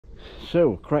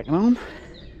So, cracking on.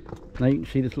 Now you can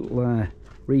see this little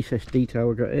recessed detail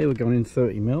we've got here. We're going in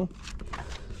 30mm.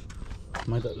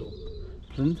 Made that little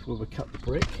plinth where we cut the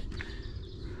brick.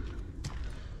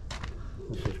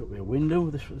 This is going to be a window,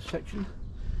 this for the section.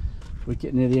 So we're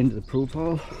getting near the end of the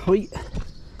profile height.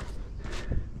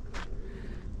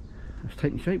 It's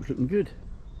taking shape, it's looking good.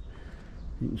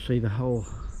 You can see the whole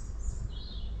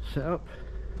setup.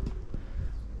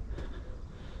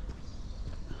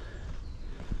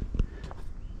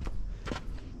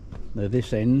 Now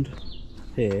this end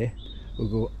here will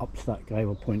go up to that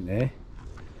gable point there.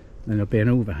 Then there'll be an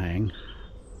overhang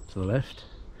to the left.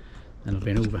 And there'll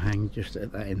be an overhang just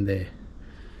at that end there.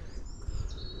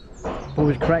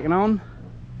 Boys cracking on.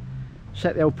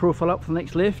 Set the old profile up for the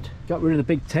next lift. Got rid of the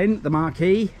big tent, the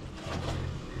marquee.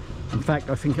 In fact,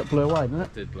 I think it blew away, didn't it?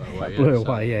 It did blow away. It blew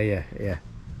away, yeah.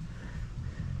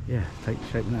 Yeah, take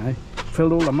shape now.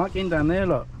 Filled all the muck in down there,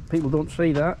 look. People don't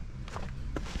see that.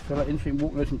 Feel like interesting,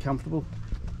 walking nice and comfortable.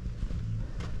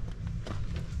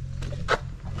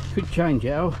 Could change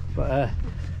it out, but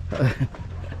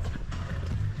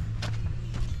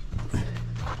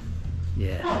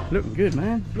yeah, looking good,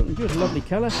 man. Looking good, lovely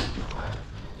colour.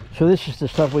 So this is the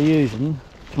stuff we're using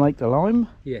to make the lime.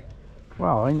 Yeah.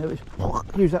 Wow, I never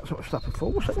used that sort of stuff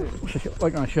before. What's that?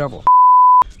 Like on a shovel?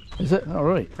 Is it? All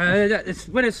right.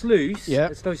 When it's loose, yeah,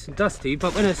 it's nice and dusty.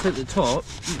 But when it's at the top,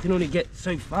 you can only get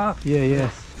so far. Yeah.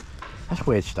 That's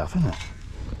weird stuff, isn't it?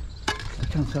 I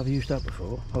can't say I've used that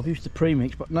before. I've used the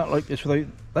premix, but not like this without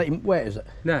that even wet, is it?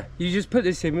 No, you just put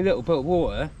this in with a little bit of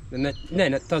water, and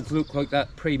then it does look like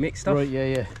that premix stuff. Right,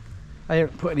 yeah. I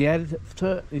haven't put any added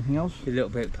to it, anything else? A little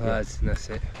bit of pads, and that's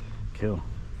it. Cool.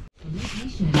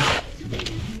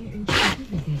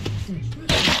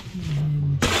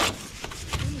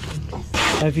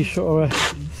 Have you sort of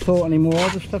thought any more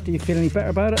of the stuff? Do you feel any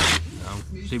better about it? No,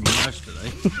 it's even worse today.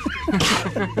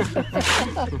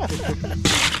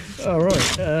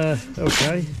 Alright,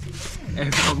 okay.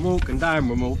 If I'm walking down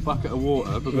with my bucket of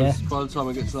water, because by the time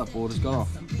I get to that board, it's gone off.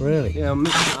 Really? Yeah, I'm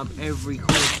mixing up every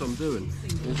course I'm doing.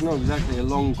 It's not exactly a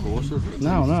long course, is it?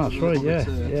 No, that's right, yeah.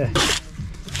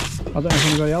 I don't know if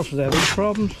anybody else has had these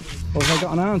problems, or have they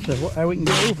got an answer how we can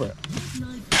get over it.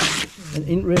 It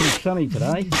ain't really sunny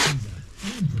today.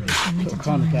 Sort of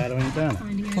kind of glad I ain't down it.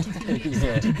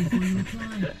 Yeah.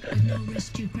 At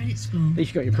least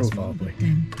you got your profile, boy.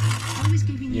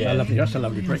 Yeah. Lovely. That's a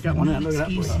lovely brick, that one. Look at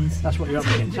that, boy. That's what you're up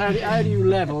against. How do you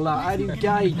level that? How do you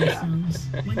gauge that?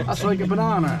 That's like a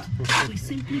banana.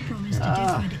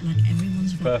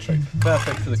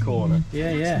 Perfect for the corner.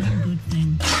 Yeah.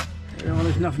 Well,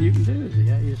 there's nothing you can do, is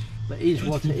there? It is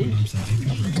what it is.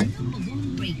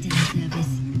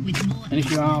 And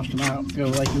if you ask them out, go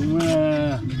like,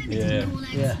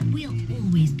 yeah. We'll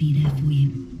always be there for you.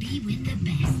 Be with the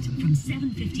best from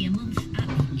 $7.50 a month at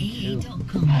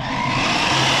aa.com.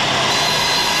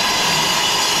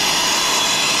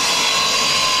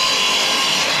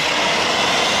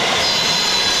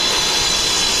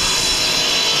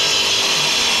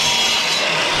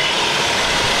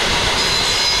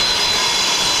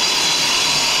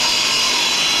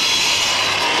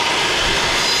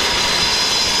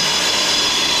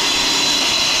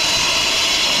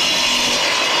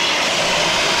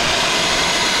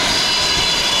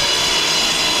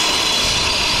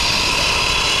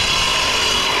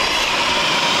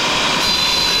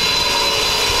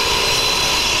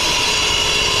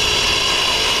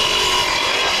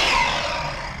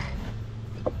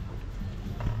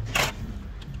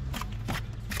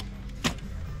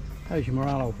 How's your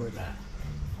morale over it there?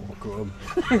 Oh, grub.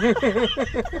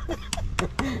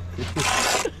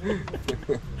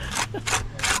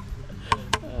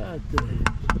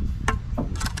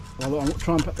 Well, I'm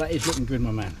trying to put that is looking good,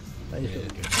 my man. That is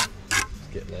looking good. It's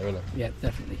getting there, isn't it? Yeah,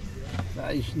 definitely.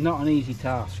 That is not an easy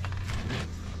task.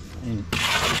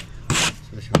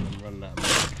 Especially when I'm running out of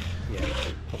money. Yeah.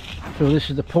 So this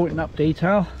is the pointing up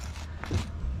detail.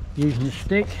 Using the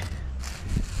stick.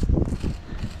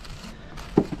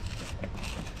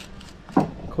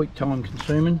 Quite time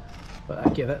consuming, but I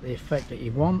give that the effect that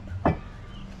you want.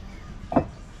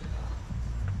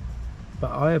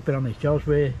 But I have been on these jobs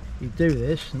where you do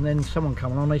this and then someone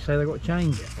coming on, they say they've got to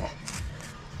change it.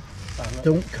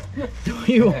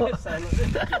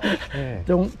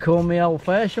 Don't call me old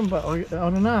fashioned, but I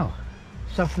don't know.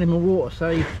 Something in my water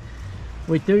say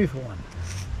we do for one.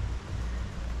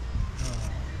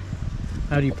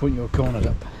 How do you point your corners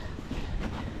up?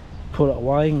 Pull it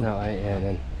away? No, yeah,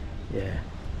 then. Yeah.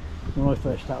 When I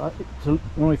first started,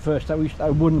 I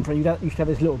wouldn't. You used to have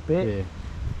this little bit. Yeah.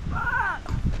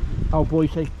 Oh boy,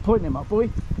 says pointing him up,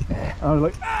 boy. And I was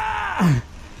like,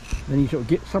 Then you sort of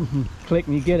get something click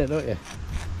and you get it, don't you?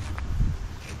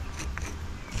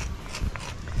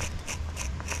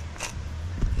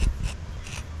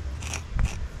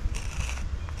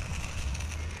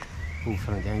 All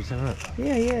fun and games, isn't it?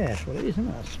 Yeah, yeah, that's what it is, isn't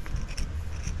it?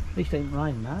 At least it ain't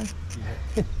raining now.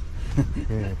 Yeah.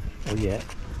 Yeah. Oh yeah.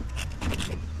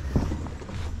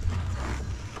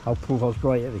 I'll prove I was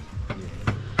great, have you?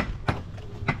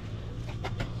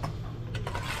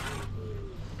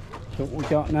 So what we've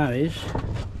got now is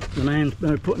the man's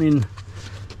putting in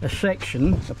a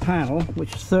section, a panel,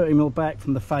 which is 30mm back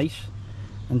from the face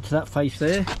and to that face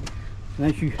there. And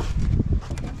as you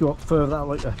go up further, that'll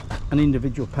look like an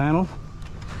individual panel.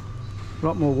 A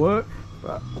lot more work,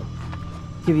 but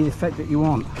give you the effect that you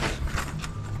want.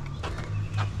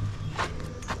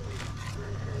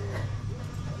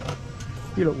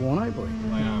 You look worn out, boy.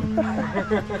 I am.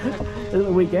 Is it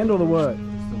the weekend or the work?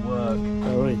 It's the work.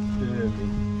 Oh, really?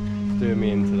 Doing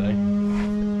me in today.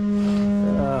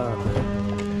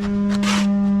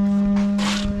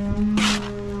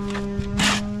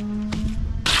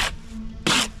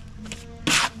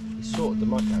 You sorted the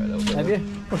muck out a little bit. Have you?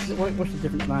 What's the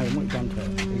difference now and what you've done to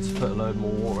it? You need to put a load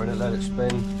more water in it, let it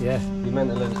spin. Yeah. You meant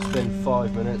to let it spin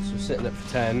 5 minutes, we're sitting it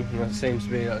for 10, and that seems to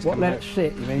be that's What, coming let out. it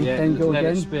sit, you mean? Yeah, Then go let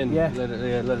again? it spin. Yeah. Let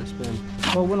it spin.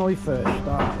 Well, when I first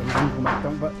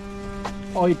started, but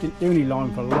I didn't do any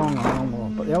lime for a long while.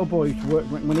 But the old boy used to work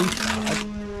when he started.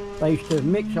 They used to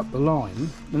mix up the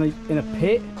lime in a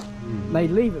pit. And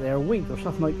they'd leave it there a week or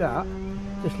something like that.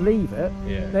 Just leave it,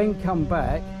 then come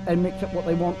back and mix up what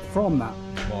they want from that.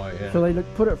 Right, yeah. So they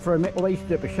put it for a minute. Well, they used to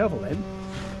do it with a shovel then.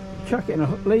 Chuck it in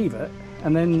a leave it,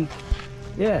 and then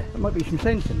yeah, there might be some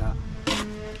sense in that.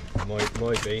 Might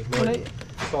be.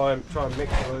 Try and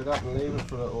mix it like that and leave it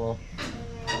for a little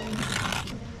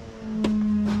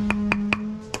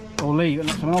while. Or leave it and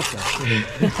let someone else do.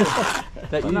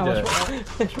 That you no, do.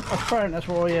 that's fair, that's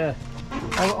why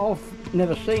I've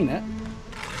never seen it,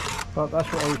 but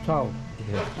that's what I was told.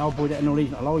 Yeah. Old boy didn't know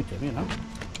reason to lie to him, you know.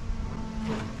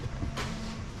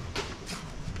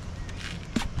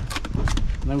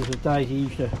 And there was the days he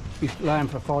used to lay him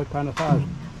for £5 a thousand.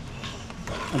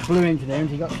 And blue engineering,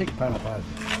 he got £6 a thousand.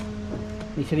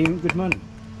 He said he earned good money.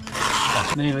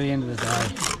 That's nearly the end of the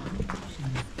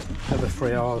day. Over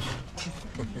 3 hours.